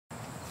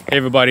Hey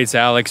everybody, it's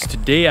Alex.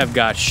 Today I've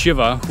got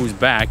Shiva, who's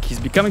back. He's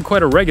becoming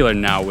quite a regular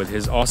now with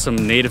his awesome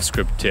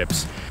NativeScript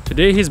tips.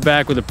 Today he's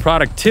back with a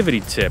productivity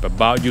tip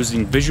about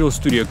using Visual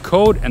Studio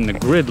Code and the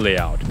grid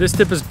layout. This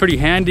tip is pretty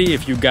handy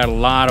if you've got a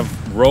lot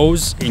of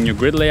rows in your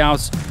grid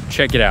layouts.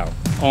 Check it out.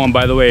 Oh, and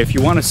by the way, if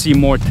you want to see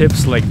more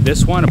tips like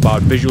this one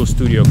about Visual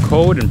Studio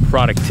Code and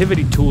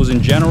productivity tools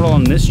in general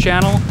on this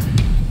channel,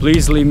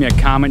 please leave me a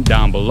comment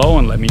down below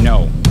and let me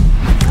know.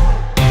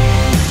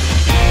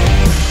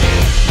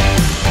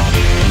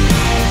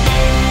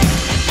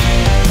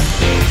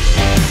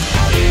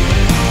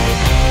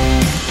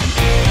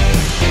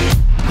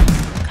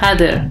 Hi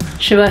there,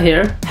 Shiva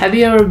here. Have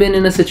you ever been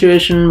in a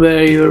situation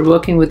where you're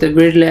working with a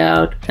grid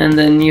layout and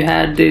then you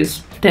had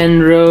these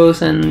 10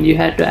 rows and you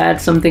had to add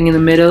something in the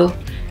middle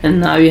and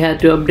now you had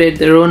to update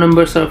the row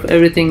numbers of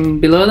everything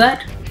below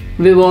that?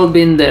 We've all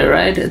been there,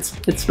 right?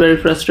 It's very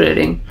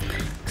frustrating.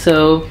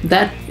 So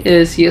that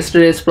is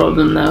yesterday's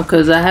problem now,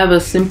 because I have a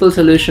simple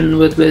solution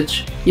with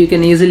which you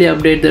can easily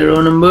update the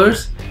row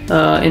numbers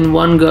in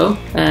one go,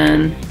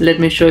 and let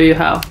me show you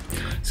how.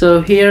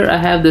 So here I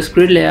have this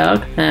grid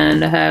layout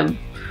and I have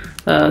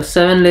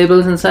 7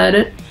 labels inside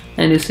it,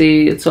 and you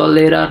see it's all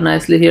laid out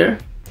nicely here.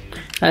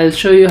 I'll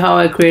show you how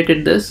I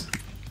created this,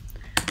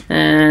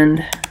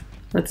 and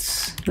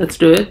let's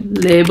do it.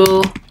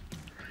 Label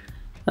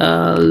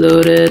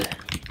loaded,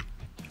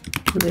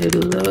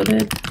 label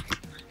loaded.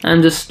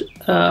 I'm just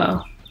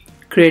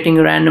creating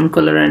a random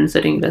color and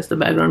setting it as the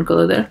background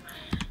color there.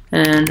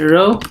 And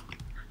row,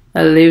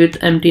 I'll leave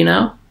it empty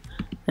now,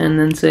 and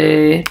then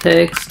say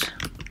text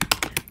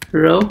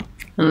row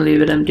and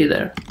leave it empty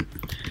there.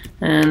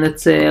 And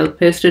let's say I'll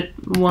paste it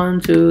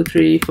 1, 2,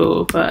 3,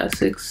 4, 5,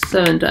 6,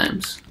 7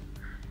 times.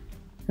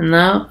 And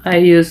now I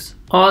use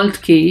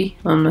Alt key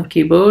on my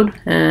keyboard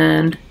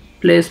and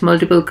place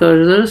multiple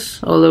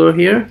cursors all over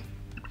here.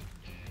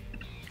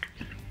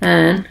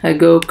 And I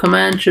go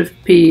Command Shift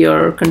P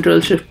or Control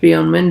Shift P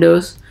on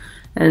Windows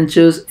and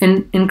choose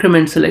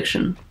increment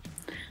selection.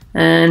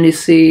 And you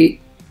see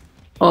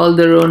all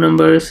the row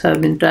numbers have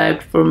been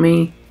typed for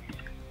me,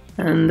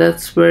 and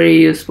that's very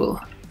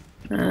useful.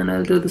 And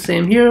I'll do the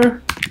same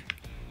here,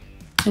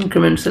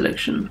 increment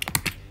selection.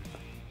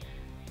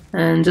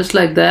 And just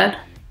like that,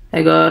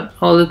 I got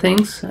all the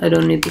things. I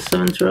don't need the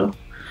 7th row.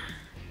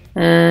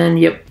 And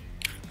yep,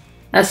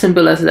 as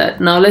simple as that.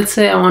 Now let's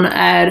say I want to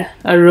add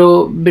a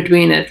row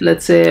between it.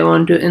 Let's say I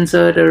want to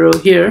insert a row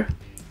here.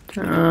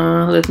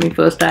 Let me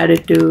first add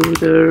it to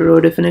the row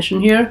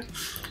definition here,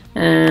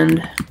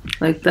 and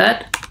like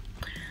that.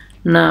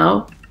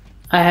 Now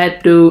I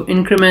had to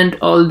increment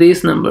all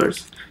these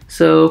numbers.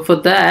 So for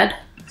that,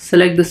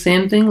 select the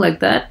same thing like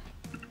that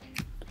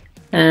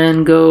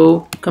and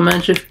go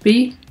Command Shift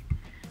P,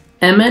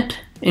 emit,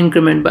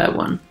 increment by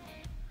 1,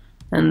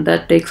 and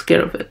that takes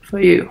care of it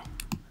for you.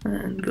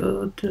 And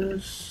go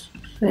to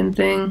same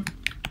thing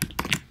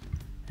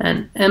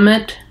and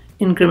emit,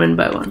 increment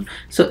by 1.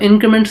 So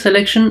increment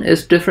selection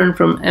is different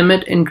from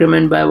emit,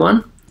 increment by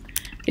 1.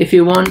 If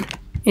you want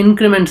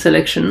increment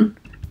selection,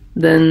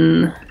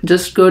 then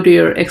just go to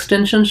your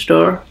extension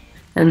store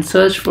and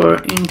search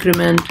for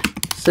increment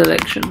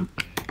selection.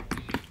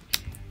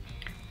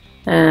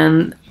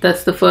 And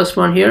that's the first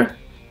one here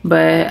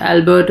by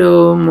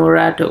Alberto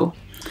Morato.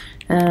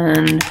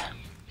 And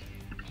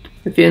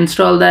if you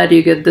install that,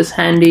 you get this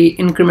handy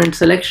increment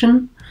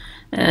selection.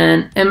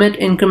 And emit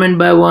increment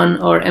by 1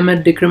 or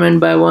emit decrement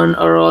by 1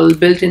 are all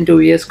built into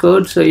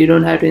VSCode, so you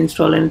don't have to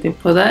install anything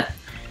for that.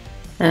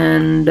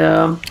 And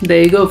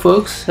there you go,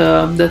 folks.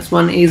 That's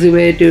one easy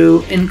way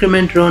to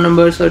increment row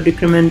numbers or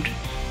decrement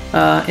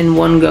in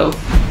one go.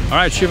 All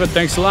right, Shiva,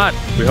 thanks a lot.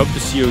 We hope to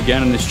see you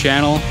again on this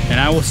channel, and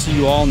I will see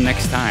you all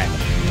next time.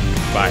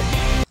 Bye.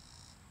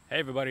 Hey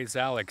everybody, it's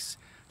Alex.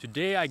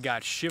 Today I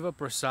got Shiva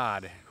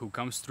Prasad, who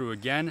comes through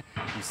again.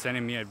 He's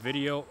sending me a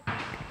video.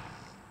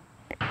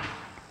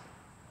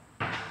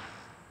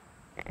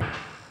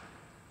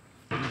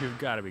 You've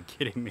got to be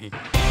kidding me.